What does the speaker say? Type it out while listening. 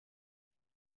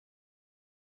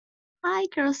Hi,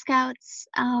 Girl Scouts.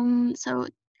 So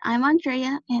I'm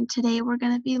Andrea, and today we're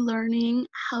going to be learning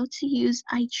how to use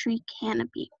iTree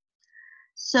Canopy.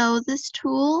 So this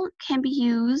tool can be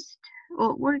used,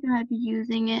 or we're going to be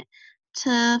using it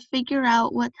to figure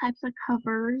out what types of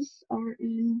covers are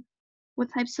in,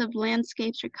 what types of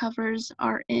landscapes or covers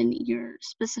are in your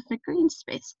specific green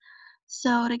space.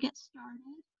 So to get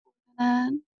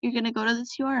started, you're going to go to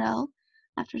this URL.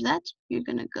 After that, you're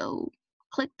going to go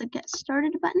click the Get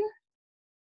Started button.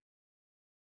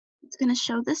 It's going to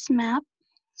show this map.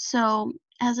 So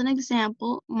as an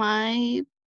example, my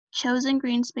chosen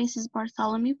green space is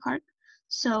Bartholomew Park.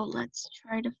 So let's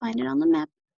try to find it on the map.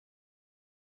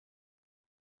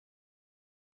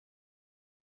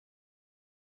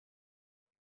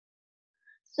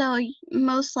 So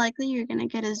most likely you're going to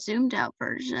get a zoomed out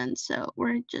version. So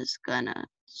we're just going to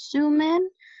zoom in.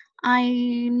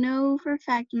 I know for a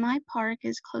fact my park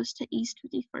is close to East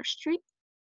 51st Street.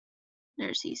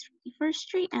 There's East 51st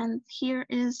Street, and here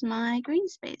is my green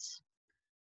space.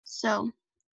 So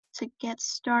to get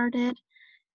started,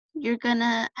 you're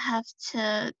gonna have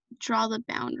to draw the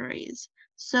boundaries.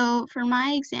 So for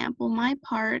my example, my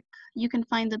park, you can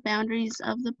find the boundaries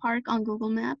of the park on Google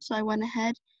Maps. So I went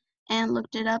ahead and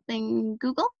looked it up in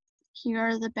Google. Here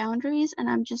are the boundaries, and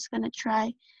I'm just gonna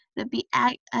try to be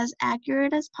as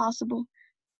accurate as possible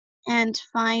and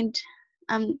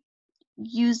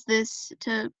use this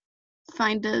to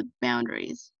find the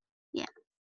boundaries. Yeah.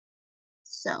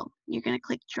 So you're gonna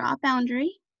click Draw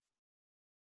Boundary.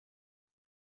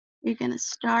 You're going to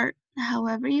start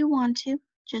however you want to.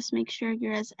 Just make sure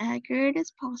you're as accurate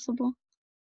as possible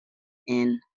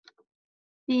in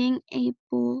being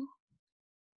able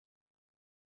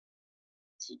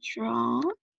to draw.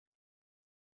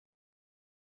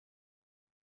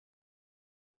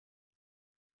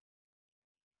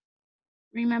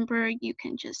 Remember, you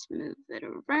can just move it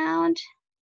around.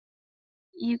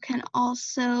 You can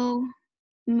also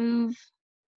move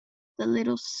the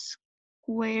little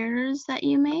squares that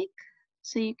you make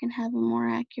so you can have a more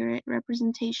accurate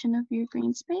representation of your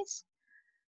green space.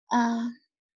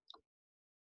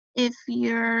 If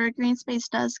your green space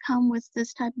does come with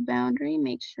this type of boundary,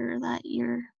 make sure that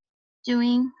you're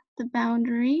doing the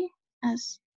boundary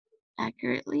as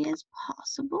accurately as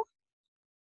possible.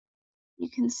 You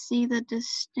can see the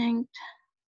distinct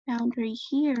boundary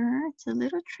here. It's a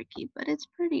little tricky, but it's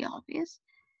pretty obvious.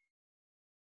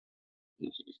 You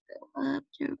just go up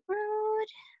the road.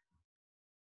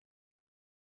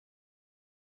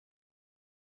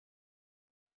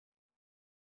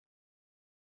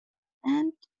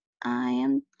 And I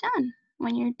am done.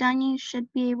 When you're done, you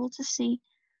should be able to see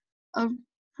a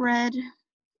red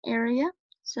area.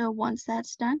 So once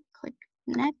that's done, click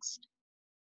next.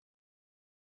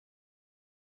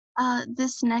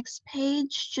 This next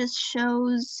page just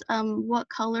shows what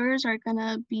colors are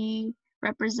gonna be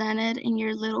represented in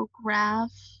your little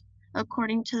graph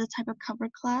according to the type of cover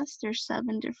class. There's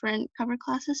 7 different cover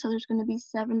classes, so there's gonna be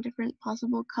 7 different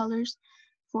possible colors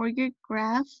for your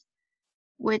graph,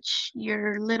 which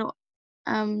your little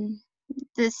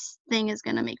this thing is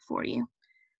gonna make for you.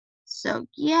 So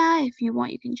yeah, if you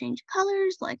want, you can change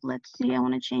colors. Like let's see, I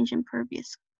want to change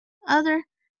impervious other.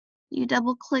 You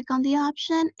double click on the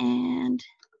option and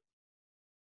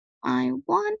I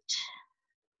want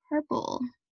purple.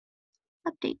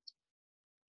 Update.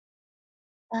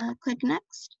 Click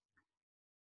next.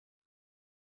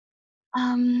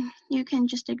 You can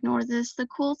just ignore this. The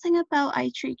cool thing about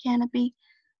iTree Canopy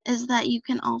is that you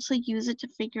can also use it to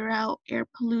figure out air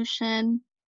pollution,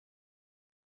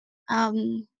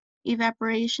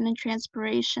 evaporation and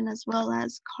transpiration, as well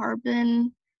as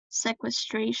carbon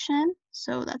sequestration.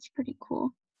 So that's pretty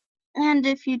cool. And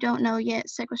if you don't know yet,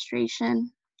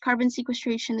 carbon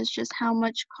sequestration is just how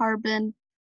much carbon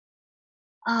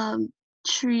um, the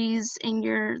trees in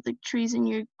your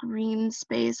green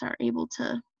space are able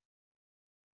to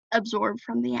absorb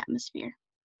from the atmosphere.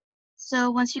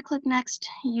 So once you click next,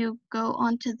 you go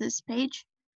onto this page.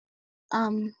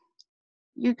 Um,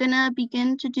 you're gonna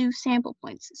begin to do sample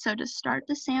points. So to start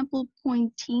the sample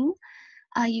pointing,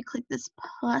 you click this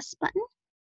plus button,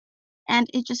 and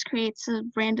it just creates a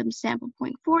random sample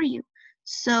point for you.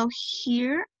 So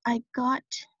here I got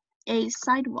a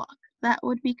sidewalk. That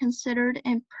would be considered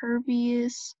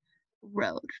impervious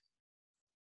road.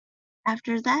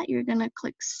 After that, you're gonna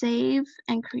click Save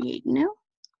and Create New.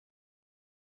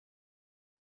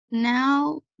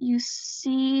 Now you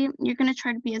see, you're gonna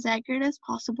try to be as accurate as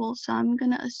possible, so I'm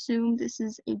gonna assume this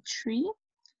is a tree.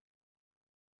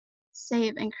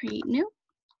 Save and Create New.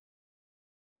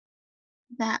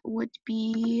 That would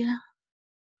be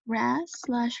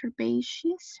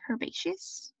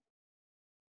grass/herbaceous.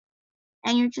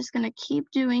 and you're just gonna keep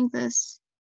doing this.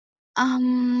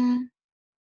 Um,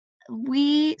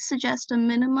 we suggest a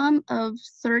minimum of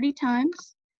 30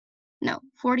 times, no,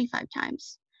 45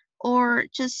 times, or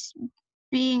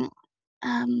being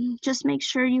just make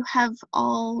sure you're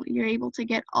able to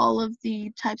get all of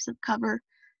the types of cover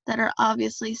that are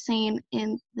obviously seen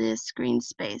in this screen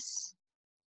space.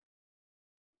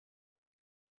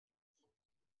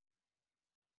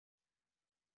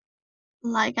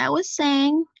 Like I was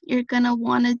saying, you're gonna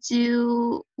wanna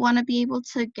be able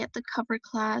to get the cover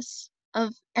class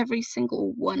of every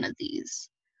single one of these.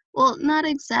 Well, not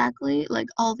exactly like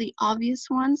all the obvious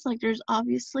ones, like there's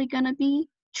obviously gonna be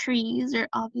trees, there's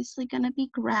obviously gonna be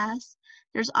grass,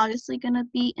 there's obviously gonna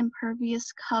be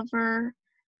impervious cover,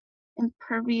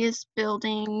 impervious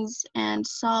buildings, and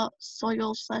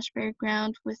soil slash bare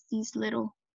ground with these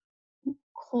little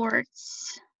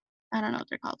courts. I don't know what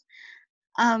they're called.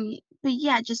 Um, but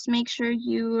yeah, just make sure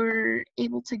you're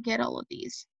able to get all of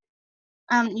these.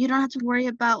 You don't have to worry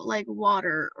about like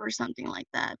water or something like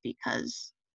that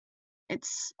because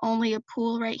it's only a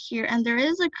pool right here. And there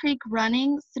is a creek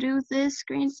running through this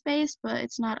green space, but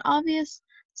it's not obvious.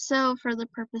 So for the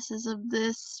purposes of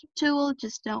this tool,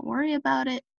 just don't worry about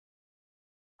it.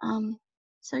 Um,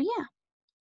 so yeah,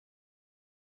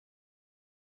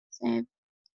 save.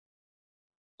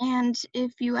 And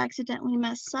if you accidentally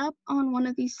mess up on one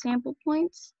of these sample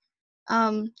points,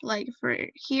 like for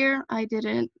here, I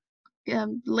didn't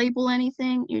label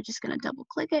anything. You're just gonna double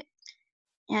click it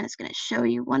and it's gonna show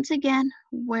you once again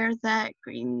where that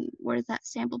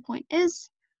sample point is.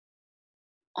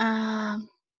 Um,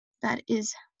 that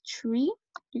is tree.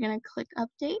 You're gonna click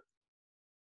update.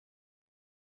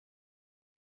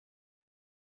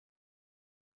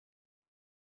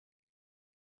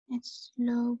 It's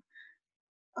slow.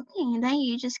 Okay, and then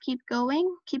you just keep going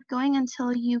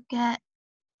until you get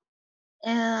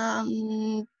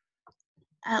um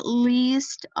at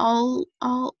least all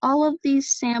of these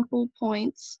sample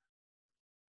points.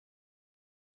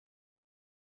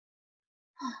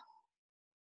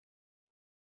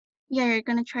 Yeah, you're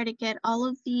gonna try to get all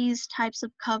of these types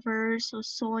of covers, so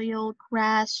soil,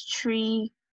 grass,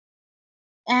 tree,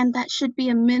 and that should be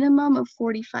a minimum of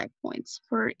 45 points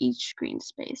for each green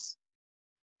space.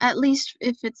 At least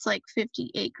if it's like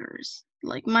 50 acres.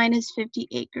 Like mine is 50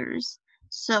 acres,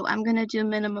 so I'm gonna do a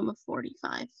minimum of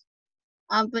 45.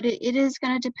 But it is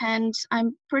gonna depend.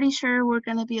 I'm pretty sure we're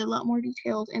gonna be a lot more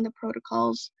detailed in the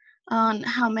protocols on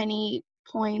how many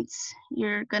points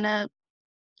you're gonna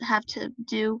have to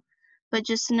do. But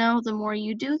just know the more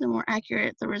you do, the more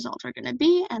accurate the results are gonna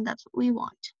be, and that's what we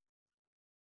want.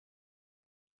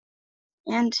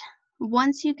 And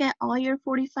once you get all your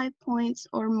 45 points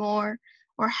or more,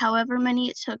 or however many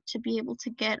it took to be able to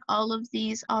get all of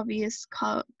these obvious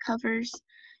covers,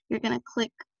 you're gonna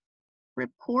click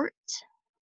report.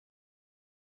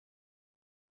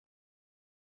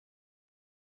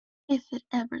 If it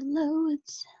ever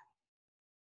loads.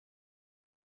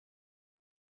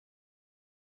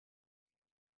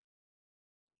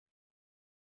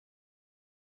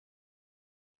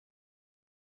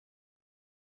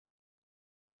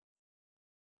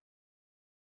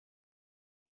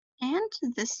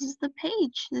 And this is the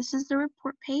page. This is the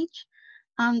report page.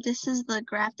 This is the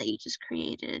graph that you just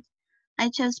created. I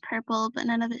chose purple, but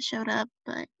none of it showed up,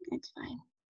 but it's fine.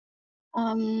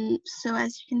 So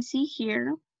as you can see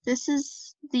here, this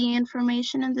is the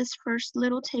information in this first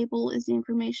little table is the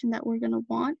information that we're gonna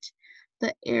want.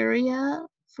 The area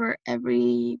for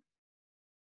every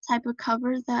type of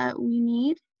cover that we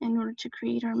need in order to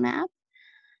create our map.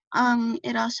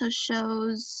 It also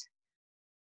shows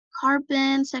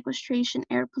carbon sequestration,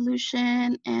 air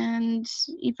pollution, and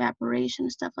evaporation,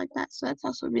 stuff like that. So that's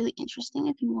also really interesting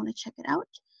if you want to check it out.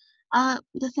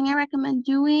 The thing I recommend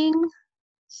doing,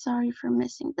 sorry for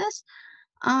missing this,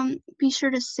 be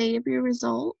sure to save your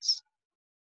results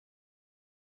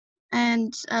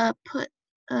and put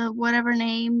whatever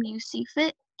name you see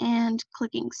fit and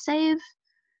clicking save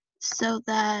so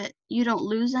that you don't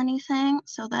lose anything,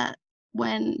 so that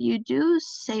when you do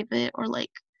save it or like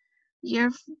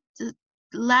the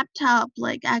laptop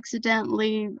like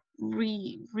accidentally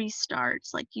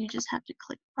restarts, like you just have to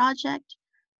click project,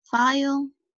 file,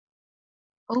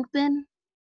 open.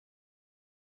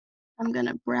 I'm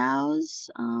gonna browse.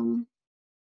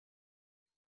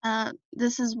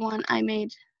 This is one I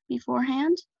made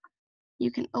beforehand. You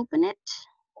can open it.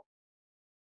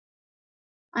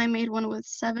 I made one with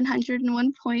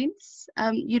 701 points.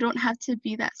 You don't have to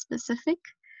be that specific.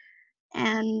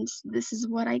 And this is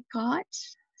what I got.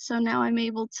 So now I'm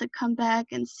able to come back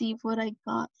and see what I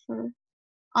got for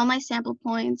all my sample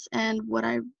points and what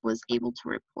I was able to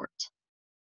report.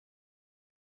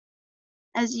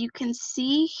 As you can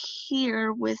see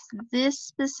here with this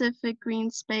specific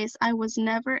green space, I was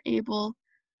never able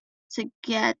to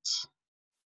get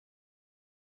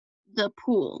the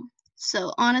pool.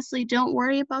 So honestly, don't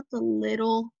worry about the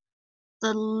little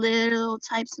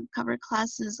types of cover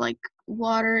classes like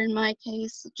water in my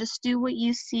case. Just do what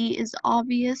you see is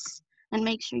obvious and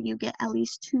make sure you get at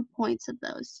least 2 points of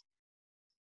those.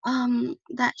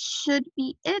 That should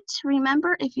be it.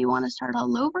 Remember, if you want to start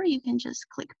all over, you can just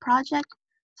click Project,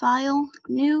 File,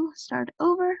 New, Start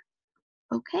Over.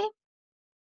 Okay,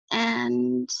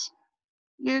 and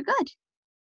you're good.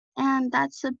 And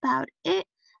that's about it.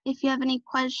 If you have any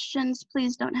questions,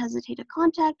 please don't hesitate to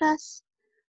contact us.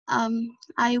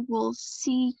 I will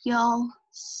see y'all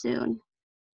soon.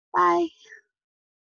 Bye.